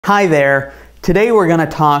Hi there. Today we're going to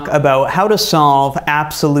talk about how to solve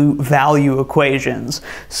absolute value equations.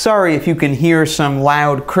 Sorry if you can hear some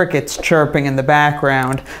loud crickets chirping in the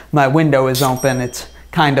background. My window is open. It's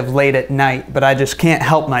kind of late at night, but I just can't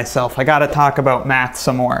help myself. I got to talk about math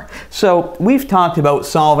some more. So we've talked about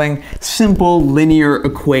solving simple linear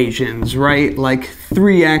equations, right? Like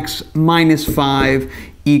 3x minus 5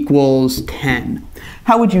 equals 10.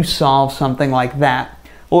 How would you solve something like that?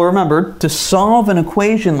 Well, remember, to solve an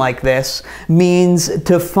equation like this means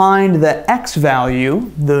to find the x value,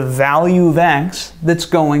 the value of x, that's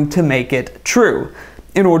going to make it true.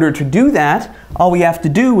 In order to do that, all we have to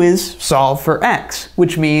do is solve for x,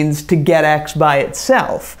 which means to get x by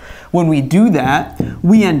itself. When we do that,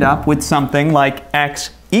 we end up with something like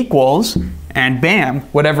x equals, and bam,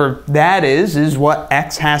 whatever that is what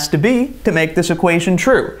x has to be to make this equation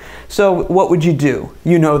true. So what would you do?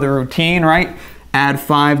 You know the routine, right? Add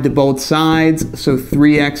 5 to both sides, so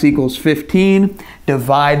 3x equals 15.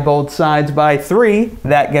 Divide both sides by 3,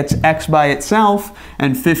 that gets x by itself,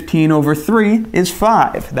 and 15 over 3 is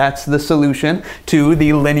 5. That's the solution to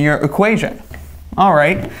the linear equation. All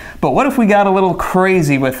right, but what if we got a little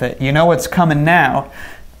crazy with it? You know what's coming now.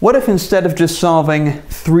 What if instead of just solving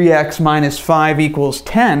 3x minus 5 equals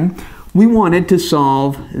 10, we wanted to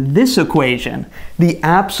solve this equation, the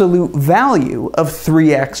absolute value of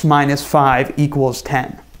 3x minus 5 equals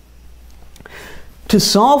 10. To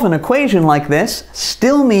solve an equation like this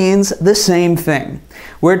still means the same thing.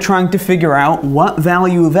 We're trying to figure out what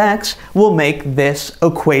value of x will make this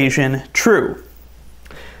equation true.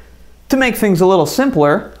 To make things a little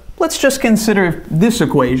simpler, let's just consider this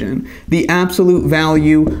equation, the absolute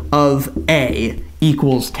value of a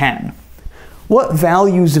equals 10. What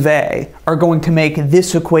values of a are going to make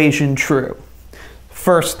this equation true?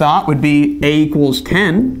 First thought would be a equals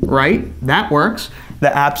 10, right? That works.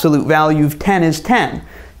 The absolute value of 10 is 10.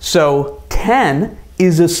 So 10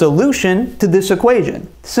 is a solution to this equation.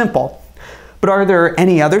 Simple. But are there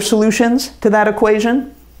any other solutions to that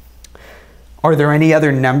equation? Are there any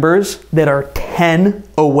other numbers that are 10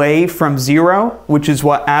 away from 0, which is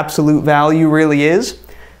what absolute value really is?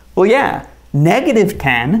 Well, yeah. Negative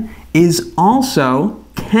 10 is also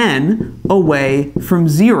 10 away from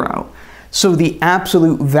 0. So the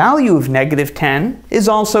absolute value of negative 10 is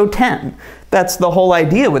also 10. That's the whole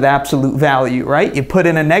idea with absolute value, right? You put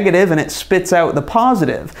in a negative and it spits out the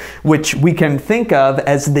positive, which we can think of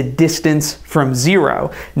as the distance from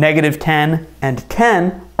 0. Negative 10 and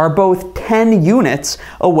 10 are both 10 units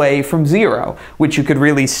away from 0, which you could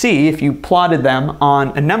really see if you plotted them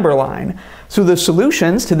on a number line. So the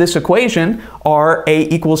solutions to this equation are a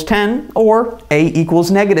equals 10 or a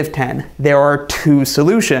equals negative 10. There are two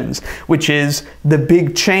solutions, which is the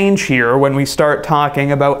big change here when we start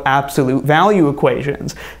talking about absolute value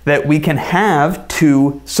equations, that we can have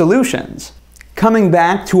two solutions. Coming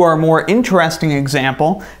back to our more interesting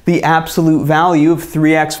example, the absolute value of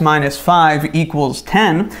 3x minus 5 equals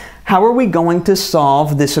 10, how are we going to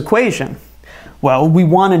solve this equation? Well, we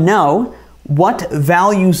want to know what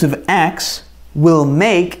values of x will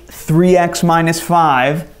make 3x minus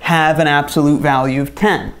 5 have an absolute value of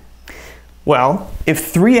 10. Well,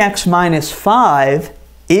 if 3x minus 5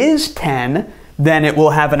 is 10, then it will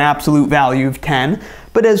have an absolute value of 10.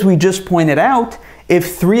 But as we just pointed out,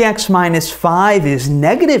 if 3x minus 5 is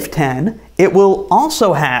negative 10, it will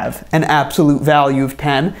also have an absolute value of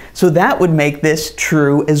 10, so that would make this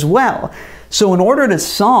true as well. So in order to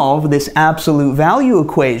solve this absolute value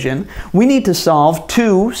equation, we need to solve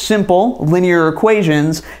two simple linear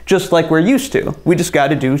equations just like we're used to. We just got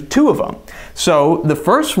to do two of them. So the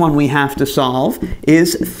first one we have to solve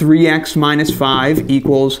is 3x minus 5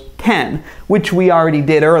 equals 10, which we already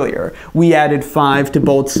did earlier. We added 5 to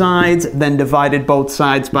both sides, then divided both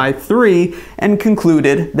sides by 3, and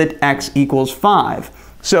concluded that x equals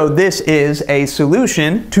 5. So this is a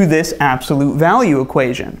solution to this absolute value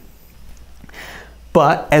equation.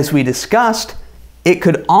 But, as we discussed, it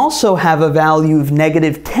could also have a value of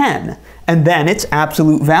negative 10, and then its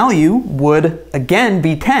absolute value would again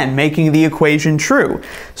be 10, making the equation true.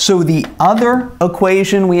 So the other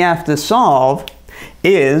equation we have to solve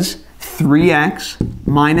is 3x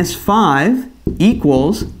minus 5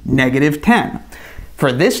 equals negative 10.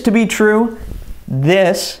 For this to be true,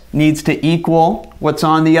 this needs to equal what's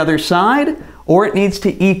on the other side, or it needs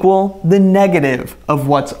to equal the negative of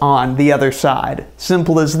what's on the other side.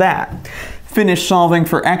 Simple as that. Finish solving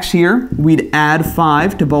for x here. We'd add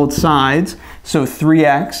 5 to both sides, so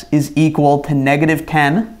 3x is equal to negative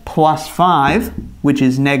 10 plus 5, which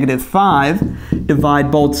is negative 5.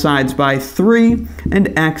 Divide both sides by 3,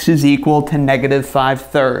 and x is equal to negative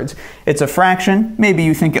 5/3. It's a fraction. Maybe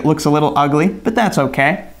you think it looks a little ugly, but that's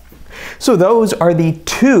okay. So those are the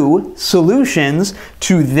two solutions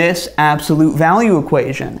to this absolute value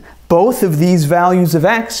equation. Both of these values of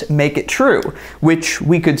x make it true, which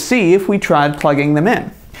we could see if we tried plugging them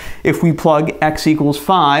in. If we plug x equals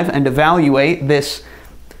 5 and evaluate this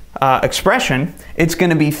expression, it's going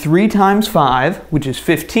to be 3 times 5, which is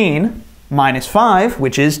 15, minus 5,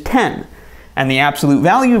 which is 10. And the absolute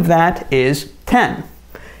value of that is 10.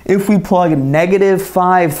 If we plug negative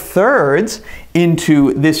 5/3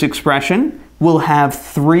 into this expression, we'll have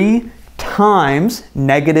 3 times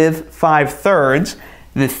negative 5/3.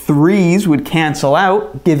 The 3's would cancel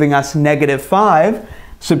out, giving us negative 5.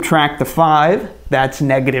 Subtract the 5, that's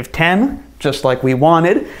negative 10, just like we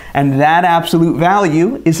wanted. And that absolute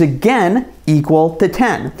value is again equal to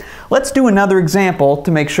 10. Let's do another example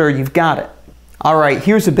to make sure you've got it. All right,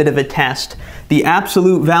 here's a bit of a test. The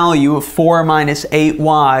absolute value of 4 minus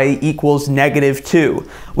 8y equals negative 2.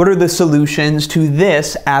 What are the solutions to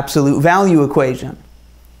this absolute value equation?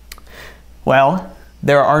 Well,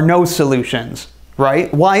 there are no solutions,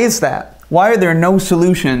 right? Why is that? Why are there no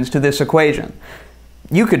solutions to this equation?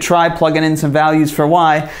 You could try plugging in some values for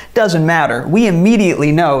y. Doesn't matter. We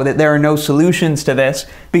immediately know that there are no solutions to this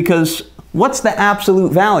because what's the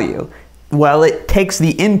absolute value? Well, it takes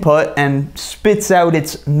the input and spits out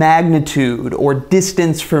its magnitude or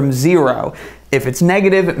distance from 0. If it's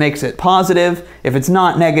negative, it makes it positive. If it's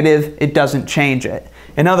not negative, it doesn't change it.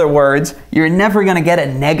 In other words, you're never going to get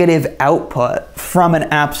a negative output from an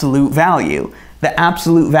absolute value. The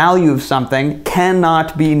absolute value of something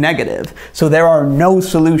cannot be negative. So there are no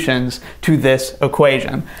solutions to this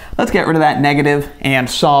equation. Let's get rid of that negative and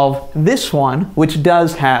solve this one, which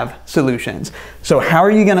does have solutions. So how are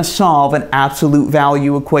you going to solve an absolute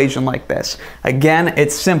value equation like this? Again,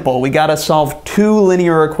 it's simple. We got to solve two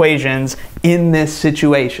linear equations in this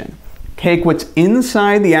situation. Take what's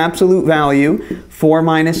inside the absolute value, 4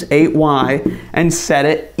 minus 8y, and set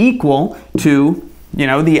it equal to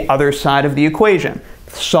the other side of the equation.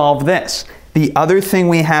 Solve this. The other thing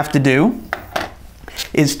we have to do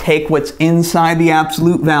is take what's inside the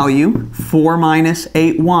absolute value, 4 minus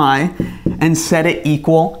 8y, and set it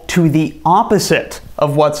equal to the opposite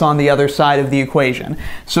of what's on the other side of the equation.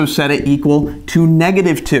 So set it equal to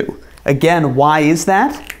negative 2. Again, why is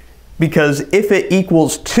that? Because if it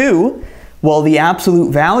equals 2, well, the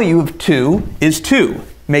absolute value of 2 is 2,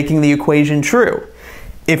 making the equation true.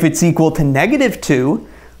 If it's equal to negative 2,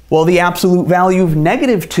 well, the absolute value of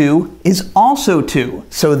negative 2 is also 2.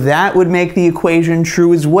 So that would make the equation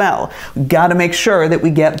true as well. We've got to make sure that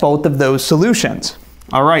we get both of those solutions.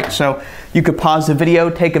 All right, so you could pause the video,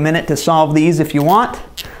 take a minute to solve these if you want.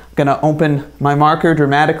 I'm going to open my marker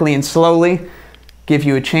dramatically and slowly, give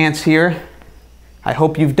you a chance here. I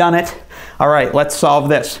hope you've done it. All right, let's solve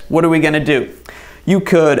this. What are we going to do? You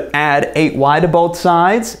could add 8y to both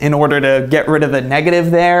sides in order to get rid of the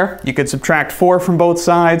negative there. You could subtract 4 from both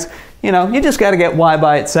sides. You just got to get y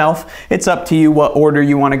by itself. It's up to you what order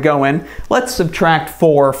you want to go in. Let's subtract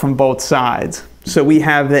 4 from both sides. So we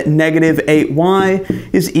have that negative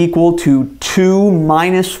 8y is equal to 2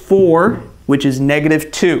 minus 4, which is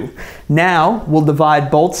negative 2. Now we'll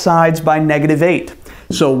divide both sides by negative 8.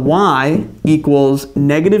 So y equals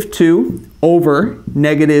negative 2 over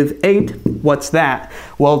negative 8. What's that?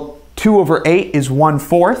 Well, 2 over 8 is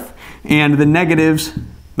 1/4, and the negatives,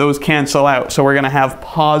 those cancel out. So we're going to have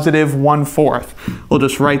positive 1/4. We'll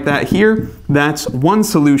just write that here. That's one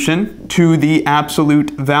solution to the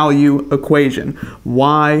absolute value equation.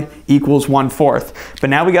 Y equals 1/4. But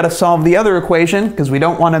now we got to solve the other equation because we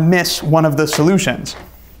don't want to miss one of the solutions.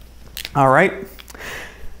 All right.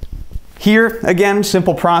 Here, again,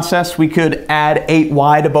 simple process. We could add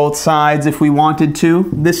 8y to both sides if we wanted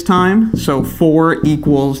to this time. So 4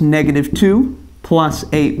 equals negative 2 plus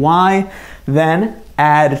 8y. Then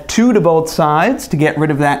add 2 to both sides to get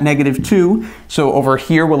rid of that negative 2. So over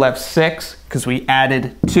here we'll have 6 because we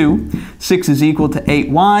added 2. 6 is equal to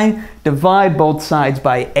 8y. Divide both sides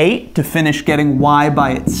by 8 to finish getting y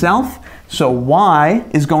by itself. So y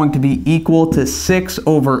is going to be equal to 6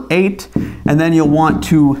 over 8. And then you'll want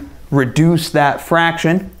to reduce that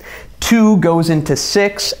fraction. 2 goes into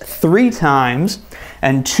 6 3 times,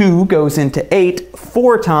 and 2 goes into 8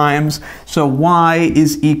 4 times, so y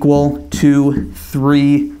is equal to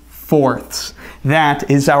 3/4. That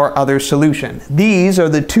is our other solution. These are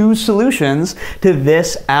the two solutions to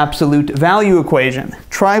this absolute value equation.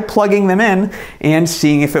 Try plugging them in and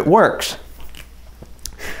seeing if it works.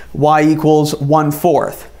 Y equals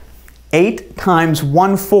 1/4. 8 times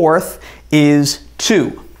 1/4 is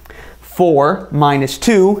 2. 4 minus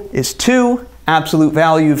 2 is 2. Absolute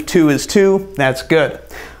value of 2 is 2. That's good.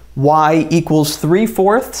 Y equals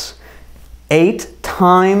 3/4. 8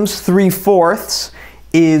 times 3/4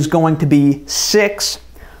 is going to be 6.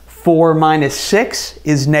 4 minus 6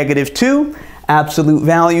 is -2. Absolute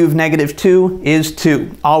value of -2 is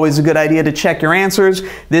 2. Always a good idea to check your answers.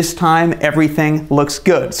 This time, everything looks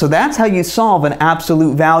good. So that's how you solve an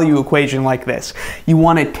absolute value equation like this. You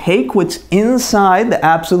want to take what's inside the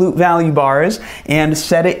absolute value bars and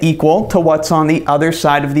set it equal to what's on the other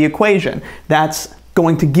side of the equation. That's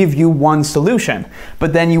going to give you one solution.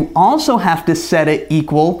 But then you also have to set it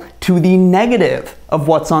equal to the negative of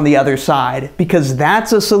what's on the other side, because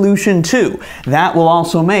that's a solution too. That will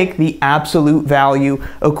also make the absolute value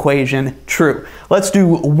equation true. Let's do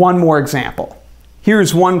one more example.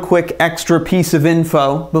 Here's one quick extra piece of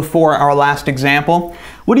info before our last example.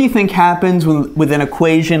 What do you think happens with an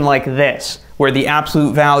equation like this, where the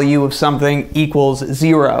absolute value of something equals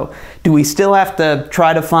 0? Do we still have to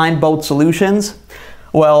try to find both solutions?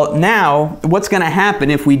 Well, now, what's going to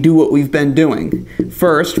happen if we do what we've been doing?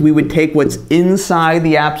 First, we would take what's inside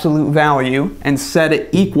the absolute value and set it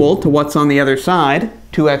equal to what's on the other side.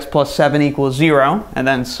 2x plus 7 equals 0, and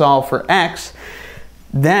then solve for x.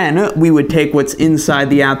 Then we would take what's inside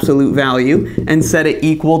the absolute value and set it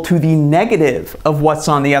equal to the negative of what's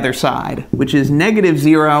on the other side, which is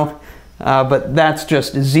 -0. But that's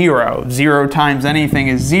just 0. 0 times anything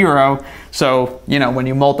is 0. So, when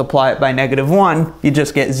you multiply it by -1, you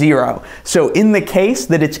just get 0. So in the case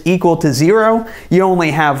that it's equal to 0, you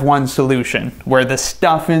only have one solution, where the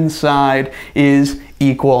stuff inside is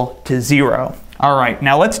equal to 0. All right,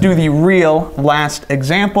 now let's do the real last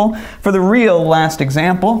example. For the real last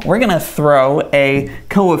example, we're going to throw a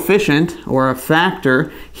coefficient or a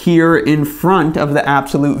factor here in front of the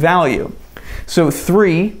absolute value. So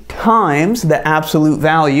 3 times the absolute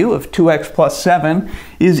value of 2x plus 7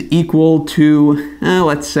 is equal to,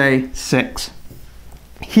 let's say, 6.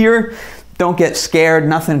 Here, don't get scared,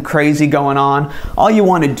 nothing crazy going on. All you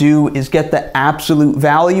want to do is get the absolute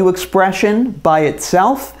value expression by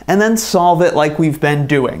itself and then solve it like we've been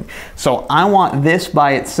doing. So I want this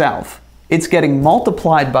by itself. It's getting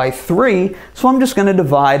multiplied by 3, so I'm just going to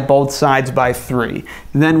divide both sides by 3.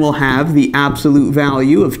 Then we'll have the absolute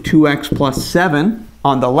value of 2x plus 7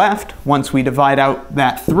 on the left, once we divide out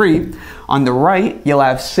that 3. On the right, you'll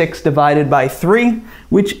have 6 divided by 3,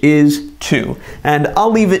 which is 2. And I'll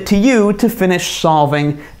leave it to you to finish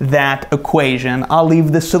solving that equation. I'll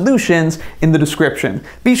leave the solutions in the description.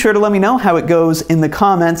 Be sure to let me know how it goes in the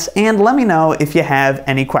comments, and let me know if you have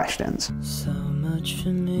any questions. So much for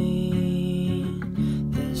me.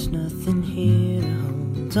 Nothing here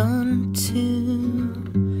to hold on to.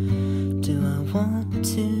 Do I want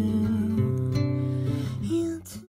to?